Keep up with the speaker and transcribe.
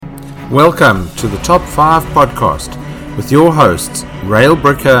Welcome to the Top 5 podcast with your hosts, Rael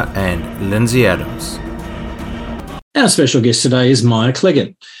Bricker and Lindsay Adams. Our special guest today is Myia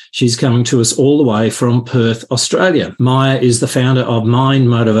Cleggett. She's coming to us all the way from Perth, Australia. Myia is the founder of Mind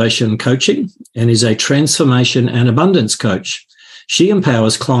Motivation Coaching and is a transformation and abundance coach. She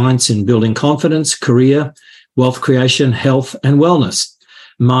empowers clients in building confidence, career, wealth creation, health, and wellness.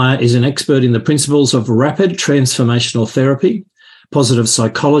 Myia is an expert in the principles of rapid transformational therapy, positive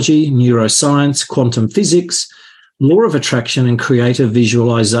psychology, neuroscience, quantum physics, law of attraction, and creative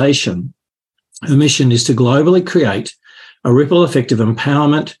visualization. Her mission is to globally create a ripple effect of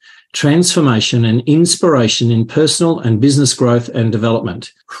empowerment, transformation, and inspiration in personal and business growth and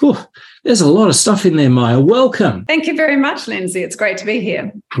development. Whew, there's a lot of stuff in there, Myia. Welcome. Thank you very much, Lindsay. It's great to be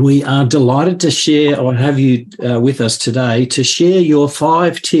here. We are delighted to share or have you with us today to share your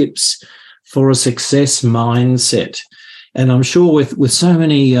 5 tips for a success mindset. And I'm sure with so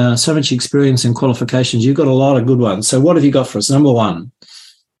much experience and qualifications, you've got a lot of good ones. So what have you got for us? Number 1.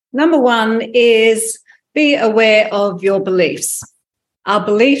 Number 1 is be aware of your beliefs. Our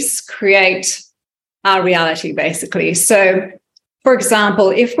beliefs create our reality, basically. So, for example,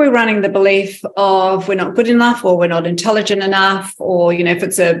 if we're running the belief of we're not good enough or we're not intelligent enough, or, if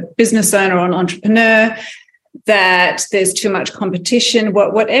it's a business owner or an entrepreneur, that there's too much competition,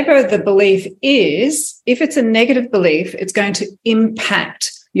 whatever the belief is, if it's a negative belief, it's going to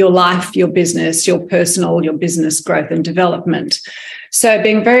impact your life, your business, your personal, your business growth and development. So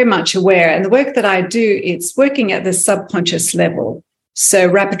being very much aware, and the work that I do, it's working at the subconscious level. So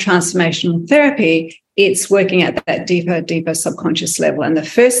rapid transformational therapy, it's working at that deeper subconscious level. And the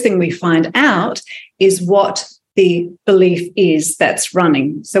first thing we find out is what the belief is that's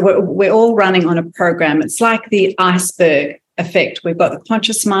running. So we're all running on a program. It's like the iceberg effect. We've got the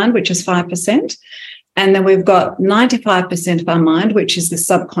conscious mind, which is 5%, and then we've got 95% of our mind, which is the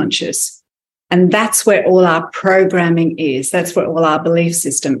subconscious. And that's where all our programming is. That's where all our belief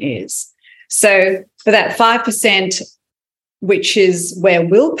system is. So for that 5%, which is where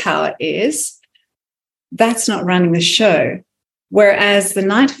willpower is, that's not running the show. Whereas the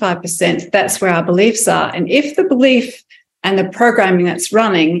 95%, that's where our beliefs are. And if the belief and the programming that's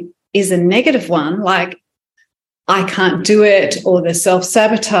running is a negative one, like I can't do it or the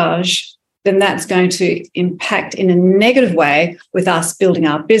self-sabotage, then that's going to impact in a negative way with us building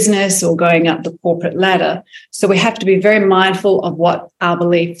our business or going up the corporate ladder. So we have to be very mindful of what our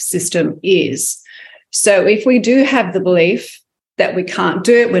belief system is. So if we do have the belief that we can't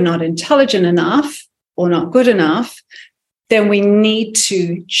do it, we're not intelligent enough or not good enough, then we need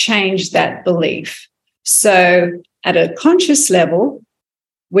to change that belief. So at a conscious level,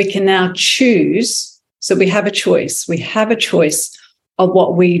 we can now choose. So we have a choice. We have a choice of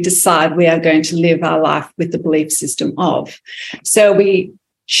what we decide we are going to live our life with the belief system of. So we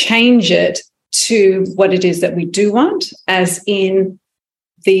change it to what it is that we do want, as in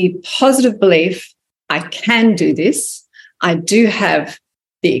the positive belief, I can do this. I do have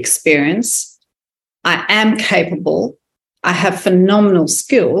the experience. I am capable. I have phenomenal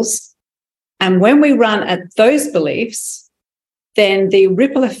skills. And when we run at those beliefs, then the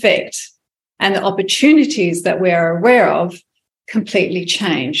ripple effect and the opportunities that we are aware of completely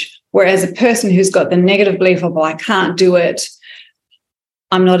change. Whereas a person who's got the negative belief of, I can't do it,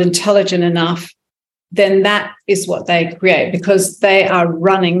 I'm not intelligent enough, then that is what they create because they are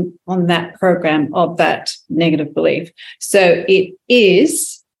running on that program of that negative belief. So it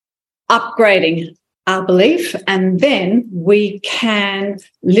is upgrading our belief, and then we can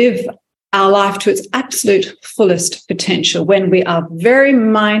live our life to its absolute fullest potential when we are very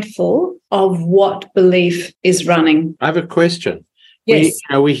mindful of what belief is running. I have a question. Yes.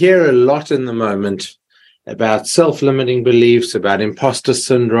 We hear a lot in the moment about self-limiting beliefs, about imposter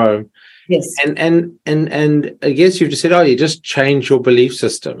syndrome. Yes. And I guess you've just said, you just change your belief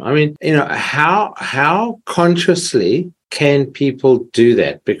system. I mean, how consciously can people do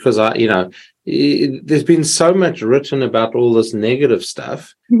that? Because there's been so much written about all this negative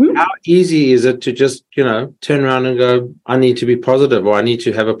stuff. Mm-hmm. How easy is it to just, turn around and go, I need to be positive, or I need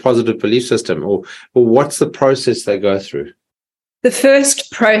to have a positive belief system, or what's the process they go through? The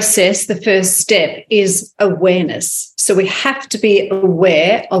first step is awareness. So we have to be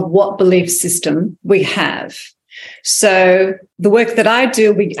aware of what belief system we have. So the work that I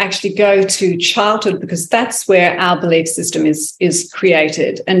do, we actually go to childhood because that's where our belief system is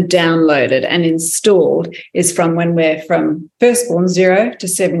created and downloaded and installed, is from when we're from first born 0 to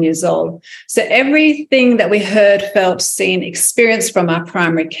 7 years old. So everything that we heard, felt, seen, experienced from our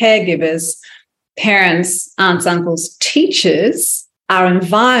primary caregivers, parents, aunts, uncles, teachers, our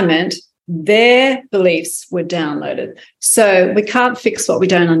environment their beliefs were downloaded. So we can't fix what we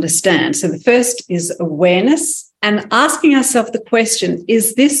don't understand. So the first is awareness and asking ourselves the question,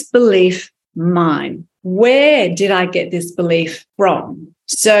 is this belief mine? Where did I get this belief from?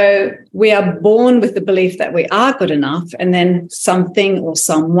 So we are born with the belief that we are good enough, and then something or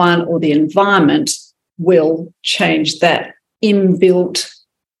someone or the environment will change that inbuilt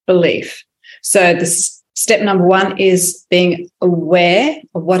belief. So this step number one is being aware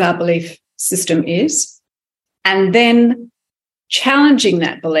of what our belief system is, and then challenging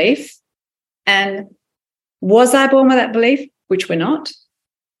that belief. And was I born with that belief? Which we're not.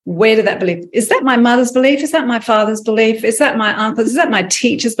 Where did that belief? Is that my mother's belief? Is that my father's belief? Is that my uncle's? Is that my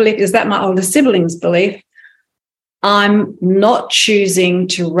teacher's belief? Is that my older sibling's belief? I'm not choosing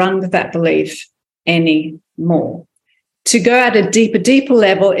to run with that belief anymore. To go at a deeper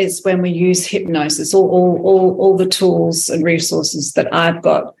level is when we use hypnosis, all the tools and resources that I've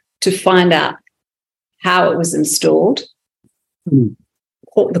got to find out how it was installed,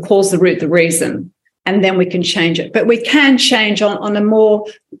 the cause, the root, the reason, and then we can change it. But we can change on a more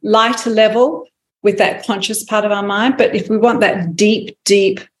lighter level with that conscious part of our mind. But if we want that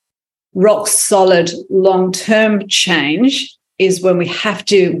deep, rock solid, long-term change, is when we have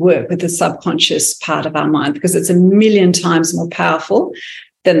to work with the subconscious part of our mind, because it's 1,000,000 times more powerful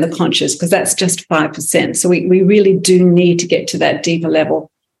than the conscious, because that's just 5%. So we really do need to get to that deeper level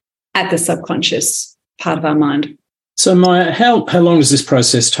at the subconscious part of our mind. So, Myia, how long does this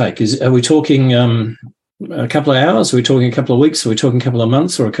process take? Are we talking a couple of hours? Are we talking a couple of weeks? Are we talking a couple of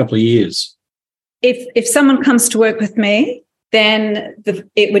months or a couple of years? If someone comes to work with me, then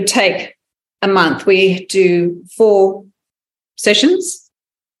it would take a month. We do 4 sessions.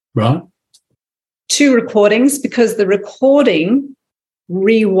 Right. 2 recordings, because the recording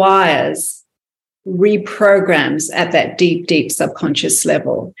rewires, reprograms at that deep subconscious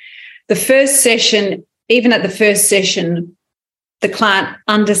level. The first session, even at the first session, the client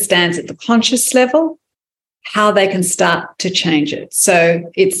understands at the conscious level how they can start to change it. So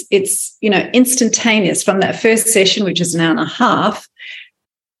it's instantaneous from that first session, which is an hour and a half.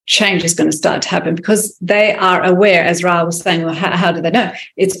 Change is going to start to happen because they are aware, as Ra was saying. Well, how do they know?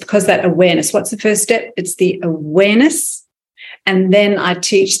 It's because that awareness. What's the first step? It's the awareness. And then I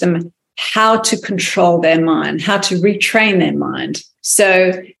teach them how to control their mind, how to retrain their mind.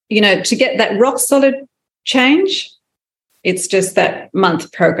 So, to get that rock solid change, it's just that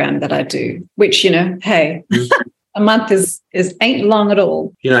month program that I do, which, hey, a month is ain't long at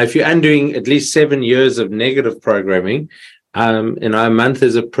all. If you're undoing at least 7 years of negative programming, a month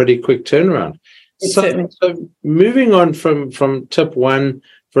is a pretty quick turnaround. So moving on from tip 1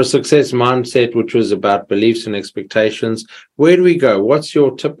 for a success mindset, which was about beliefs and expectations, where do we go? What's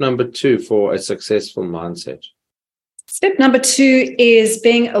your tip number 2 for a successful mindset? Step number 2 is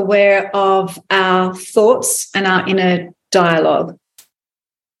being aware of our thoughts and our inner dialogue.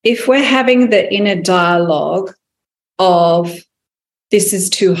 If we're having the inner dialogue of, this is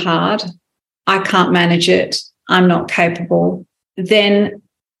too hard, I can't manage it, I'm not capable, then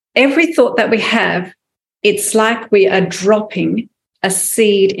every thought that we have, it's like we are dropping a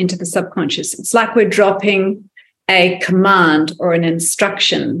seed into the subconscious. It's like we're dropping a command or an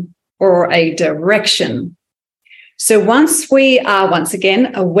instruction or a direction. So once we are, once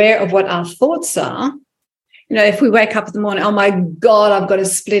again, aware of what our thoughts are, if we wake up in the morning, oh my God, I've got a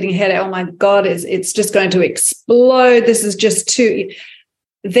splitting headache, oh my God, it's just going to explode, this is just too,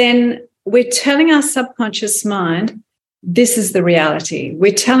 then we're telling our subconscious mind, this is the reality.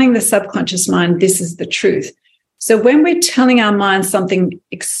 We're telling the subconscious mind, this is the truth. So when we're telling our mind something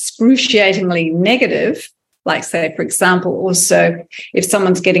excruciatingly negative, like say, for example, also if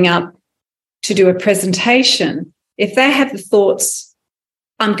someone's getting up to do a presentation, if they have the thoughts,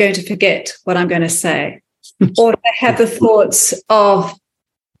 I'm going to forget what I'm going to say, or they have the thoughts of,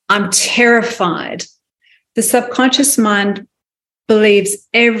 I'm terrified, the subconscious mind believes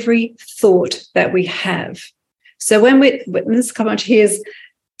every thought that we have. So when this subconscious hears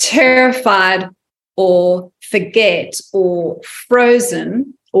terrified or forget or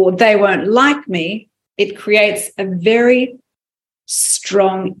frozen or they won't like me, it creates a very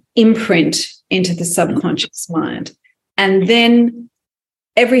strong imprint into the subconscious mind. And then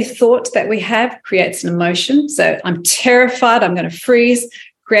every thought that we have creates an emotion. So I'm terrified, I'm going to freeze,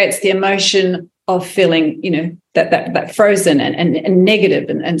 creates the emotion of feeling, that frozen and negative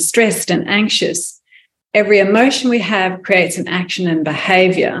and stressed and anxious. Every emotion we have creates an action and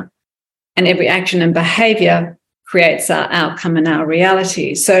behavior, and every action and behavior creates our outcome and our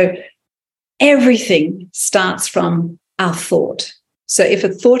reality. So everything starts from our thought. So if a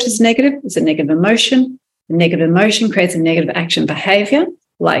thought is negative, it's a negative emotion. A negative emotion creates a negative action behavior.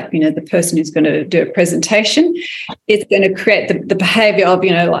 like, the person who's going to do a presentation, it's going to create the behavior of,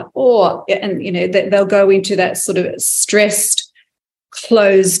 like, oh, and, they'll go into that sort of stressed,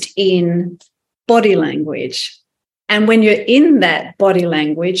 closed in body language. And when you're in that body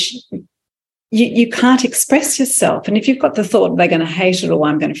language, you can't express yourself. And if you've got the thought they're going to hate it, or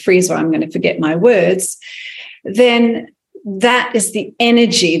I'm going to freeze, or I'm going to forget my words, then that is the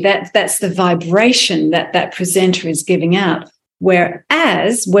energy, that's the vibration that presenter is giving out.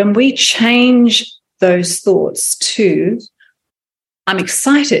 Whereas when we change those thoughts to, I'm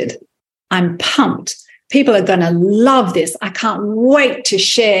excited, I'm pumped, people are going to love this, I can't wait to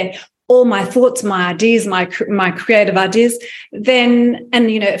share all my thoughts, my ideas, my creative ideas, then,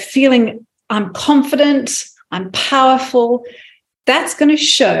 and, feeling I'm confident, I'm powerful, that's going to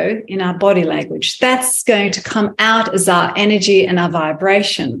show in our body language. That's going to come out as our energy and our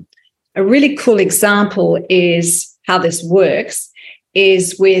vibration. A really cool example is how this works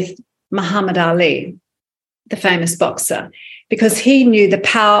is with Muhammad Ali, the famous boxer, because he knew the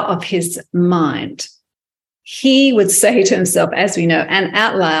power of his mind. He would say to himself, as we know, and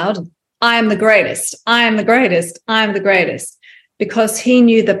out loud, I am the greatest, I am the greatest, I am the greatest, because he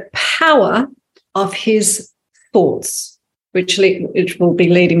knew the power of his thoughts, which will be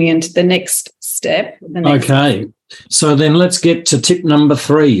leading me into the next step. Okay. So then let's get to tip number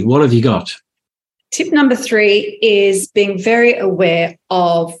 3. What have you got? Tip number 3 is being very aware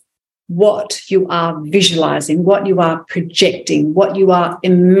of what you are visualizing, what you are projecting, what you are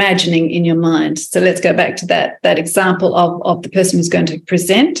imagining in your mind. So let's go back to that example of the person who's going to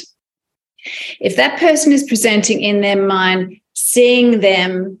present. If that person is presenting in their mind, seeing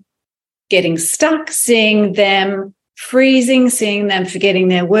them getting stuck, seeing them freezing, seeing them forgetting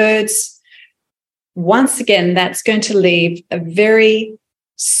their words, once again, that's going to leave a very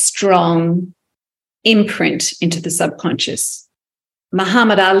strong imprint into the subconscious.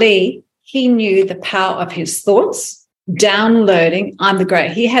 Muhammad Ali, he knew the power of his thoughts, downloading, I'm the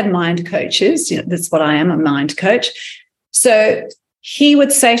great. He had mind coaches. That's what I am, a mind coach. So he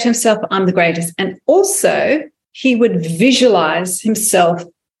would say to himself, I'm the greatest. And also he would visualize himself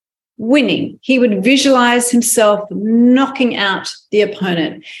winning. He would visualize himself knocking out the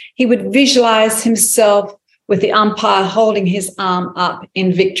opponent. He would visualize himself with the umpire holding his arm up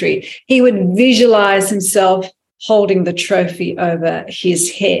in victory. He would visualize himself holding the trophy over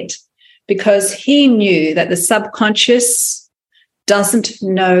his head, because he knew that the subconscious doesn't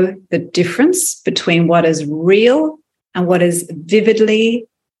know the difference between what is real and what is vividly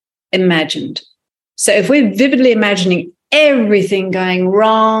imagined. So if we're vividly imagining everything going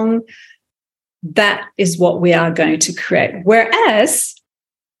wrong, that is what we are going to create. Whereas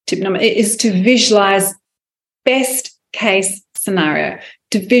tip number is to visualize best case scenario,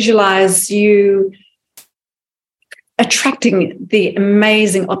 to visualize you attracting the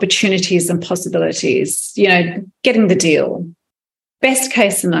amazing opportunities and possibilities, getting the deal. Best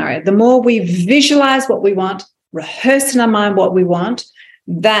case scenario. The more we visualize what we want, rehearse in our mind what we want,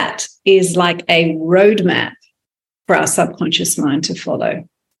 that is like a roadmap for our subconscious mind to follow.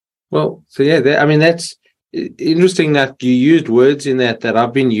 Well, so yeah, that's interesting that you used words in that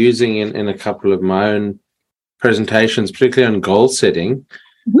I've been using in a couple of my own presentations, particularly on goal setting,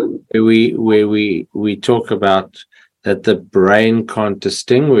 where we talk about that the brain can't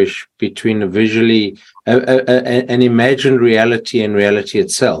distinguish between an imagined reality and reality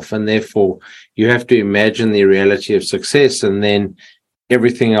itself, and therefore you have to imagine the reality of success, and then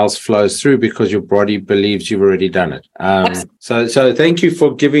everything else flows through because your body believes you've already done it. So thank you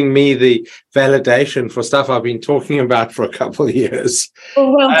for giving me the validation for stuff I've been talking about for a couple of years.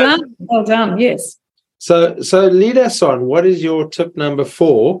 Well done. Yes. So lead us on. What is your tip number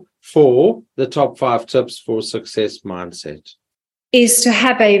 4 for the top 5 tips for success mindset? Is to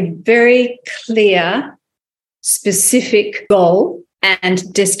have a very clear, specific goal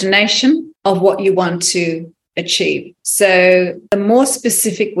and destination of what you want to achieve. So the more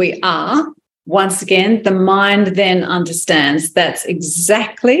specific we are, once again, the mind then understands that's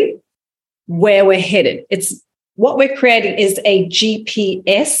exactly where we're headed. It's what we're creating is a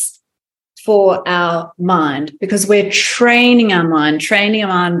GPS for our mind, because we're training our mind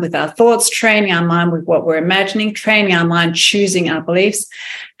with our thoughts, training our mind with what we're imagining, training our mind, choosing our beliefs.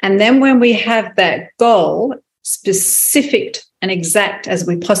 And then when we have that goal, specific and exact as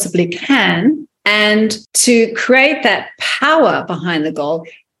we possibly can, and to create that power behind the goal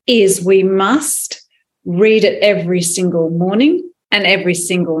is we must read it every single morning and every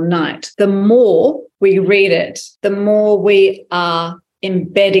single night. The more we read it, the more we are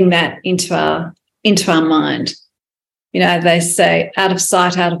embedding that into our mind. They say out of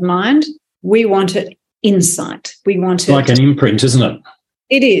sight, out of mind. We want it in sight. We want it like an imprint, isn't it?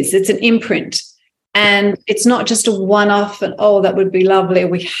 It is. It's an imprint. And it's not just a one-off and, oh, that would be lovely.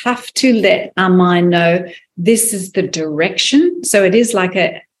 We have to let our mind know this is the direction. So it is like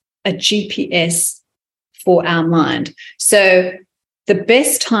a GPS for our mind. So the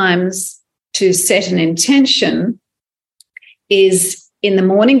best times to set an intention is in the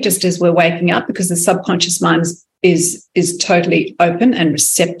morning, just as we're waking up, because the subconscious mind is totally open and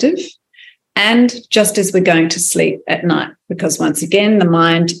receptive. And just as we're going to sleep at night, because once again, the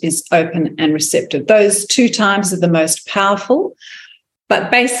mind is open and receptive. Those 2 times are the most powerful.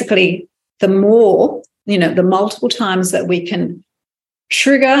 But basically, the more, the multiple times that we can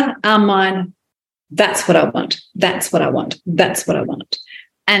trigger our mind, that's what I want, that's what I want, that's what I want.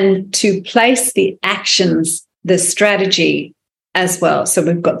 And to place the actions, the strategy as well. So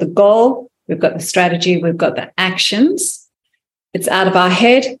we've got the goal, we've got the strategy, we've got the actions. It's out of our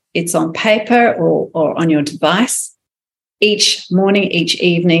head, it's on paper or on your device each morning, each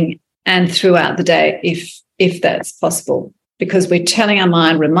evening, and throughout the day, if that's possible. Because we're telling our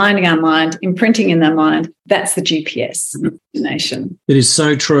mind, reminding our mind, imprinting in their mind, that's the GPS destination. It is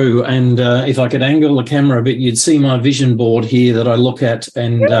so true. And if I could angle the camera a bit, you'd see my vision board here that I look at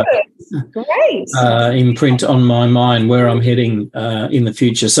and Great. Imprint on my mind where I'm heading in the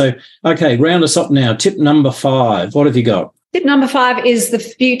future. So, okay, round us up now. Tip number 5. What have you got? Tip number 5 is the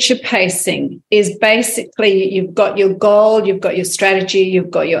future pacing. Is basically you've got your goal, you've got your strategy, you've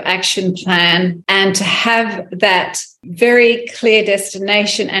got your action plan, and to have that very clear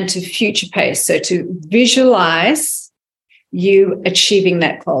destination and to future pace. So to visualize you achieving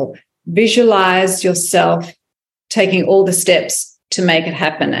that goal, visualize yourself taking all the steps to make it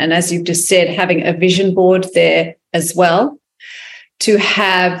happen. And as you've just said, having a vision board there as well, to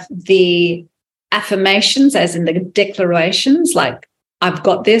have the affirmations, as in the declarations, like I've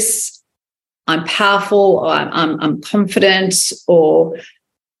got this, I'm powerful, or I'm confident, or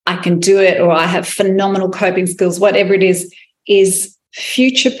I can do it, or I have phenomenal coping skills, whatever it is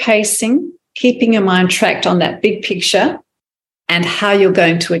future pacing, keeping your mind tracked on that big picture and how you're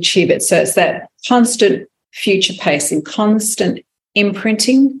going to achieve it. So it's that constant future pacing, constant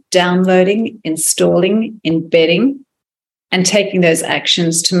imprinting, downloading, installing, embedding, and taking those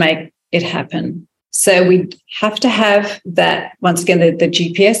actions to make it happen. So we have to have that, once again, the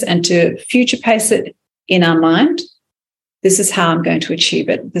GPS, and to future pace it in our mind. This is how I'm going to achieve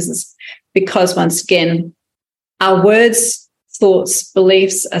it. This is because, once again, our words, thoughts,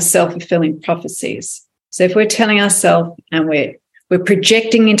 beliefs are self-fulfilling prophecies. So if we're telling ourselves and we're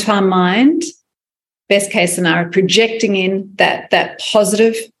projecting into our mind, best case scenario, projecting in that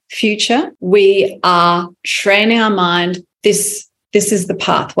positive future, we are training our mind. This is the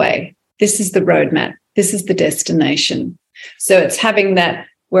pathway. This is the roadmap. This is the destination. So it's having that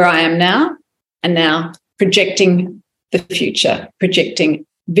where I am now, and now projecting the future, projecting,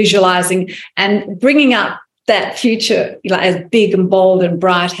 visualizing, and bringing up that future as big and bold and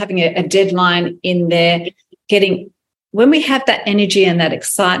bright, having a deadline in there, when we have that energy and that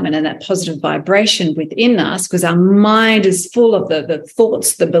excitement and that positive vibration within us, because our mind is full of the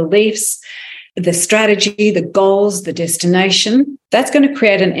thoughts, the beliefs, the strategy, the goals, the destination, that's going to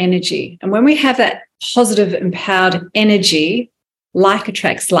create an energy. And when we have that positive, empowered energy, like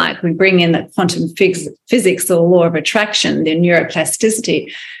attracts like, we bring in that quantum physics, the law of attraction, the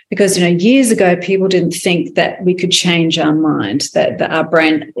neuroplasticity, because, years ago, people didn't think that we could change our mind, that our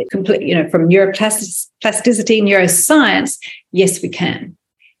brain completely, from neuroplasticity, neuroscience, yes, we can.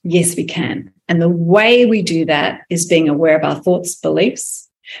 Yes, we can. And the way we do that is being aware of our thoughts, beliefs,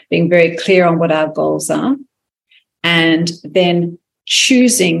 being very clear on what our goals are, and then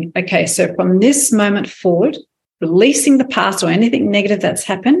choosing, okay, so from this moment forward, releasing the past or anything negative that's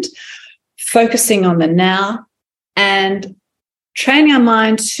happened, focusing on the now, and training our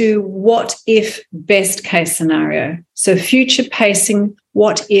mind to what if best case scenario. So future pacing,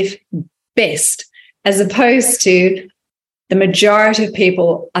 what if best, as opposed to the majority of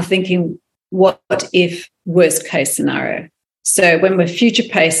people are thinking what if worst case scenario. So when we're future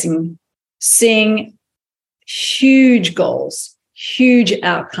pacing, seeing huge goals, huge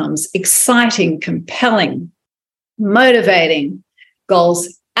outcomes, exciting, compelling, motivating goals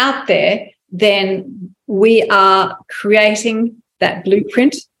out there, then we are creating that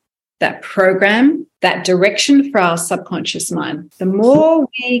blueprint, that program, that direction for our subconscious mind. The more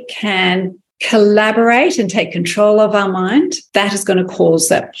we can collaborate and take control of our mind, that is going to cause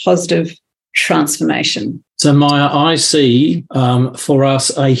that positive transformation. So, Myia, I see for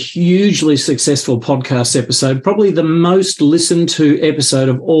us a hugely successful podcast episode, probably the most listened to episode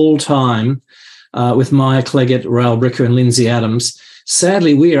of all time with Myia, Cleggett, Rael Bricker and Lindsay Adams.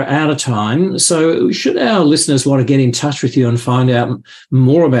 sadly, we are out of time. So should our listeners want to get in touch with you and find out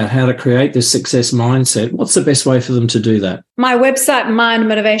more about how to create this success mindset, what's the best way for them to do that? My website,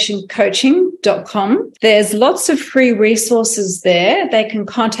 mindmotivationcoaching.com. There's lots of free resources there. They can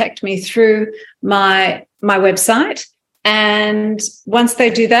contact me through my website. And once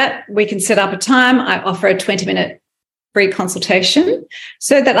they do that, we can set up a time. I offer a 20-minute free consultation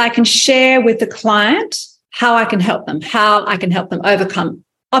so that I can share with the client how I can help them overcome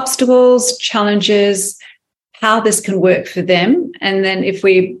obstacles, challenges, how this can work for them. And then if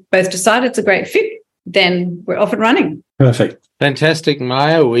we both decide it's a great fit, then we're off and running. Perfect. Fantastic,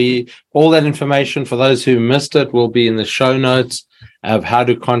 Myia. All that information for those who missed it will be in the show notes of how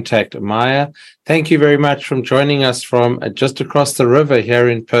to contact Myia. Thank you very much for joining us from just across the river here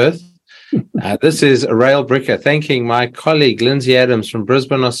in Perth. This is Rail Bricker thanking my colleague Lindsay Adams from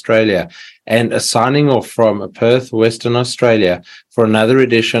Brisbane, Australia, and signing off from Perth, Western Australia for another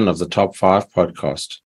edition of the Top 5 podcast.